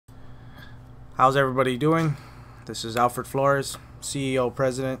How's everybody doing? This is Alfred Flores, CEO,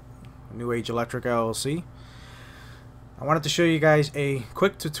 President, New Age Electric LLC. I wanted to show you guys a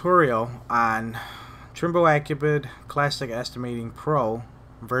quick tutorial on Trimble Accubid Classic Estimating Pro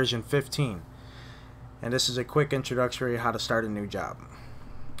version 15. And this is a quick introductory how to start a new job.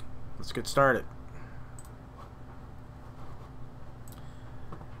 Let's get started.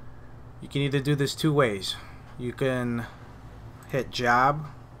 You can either do this two ways. You can hit Job,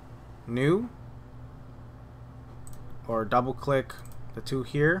 New, or double click the two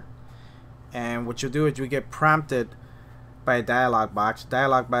here, and what you'll do is you get prompted by a dialog box. The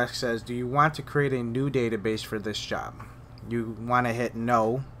dialog box says, do you want to create a new database for this job? You want to hit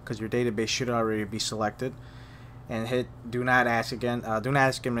no, because your database should already be selected, and hit do not ask again. Do not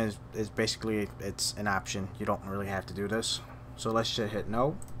ask him is basically, it's an option. You don't really have to do this. So let's just hit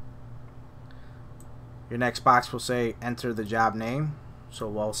no. Your next box will say enter the job name, so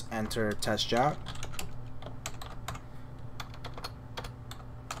we'll enter test job.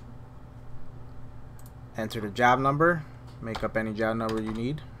 Enter the job number, make up any job number you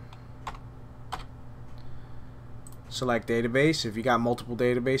need. Select database. If you got multiple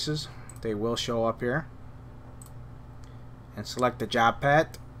databases, they will show up here. And select the job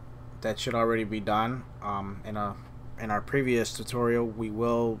path. That should already be done. In our previous tutorial, we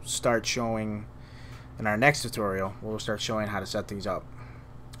will start showing, in our next tutorial, we'll start showing how to set these up.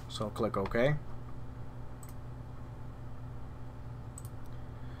 So click OK.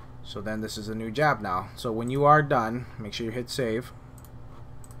 So then this is a new job now. So when you are done, make sure you hit save.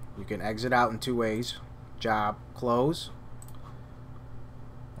 You can exit out in two ways. Job, close,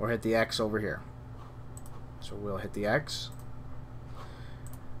 or hit the X over here. So we'll hit the X.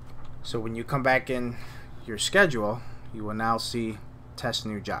 So when you come back in your schedule, you will now see test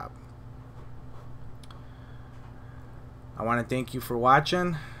new job. I want to thank you for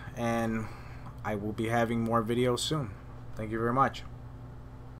watching, and I will be having more videos soon. Thank you very much.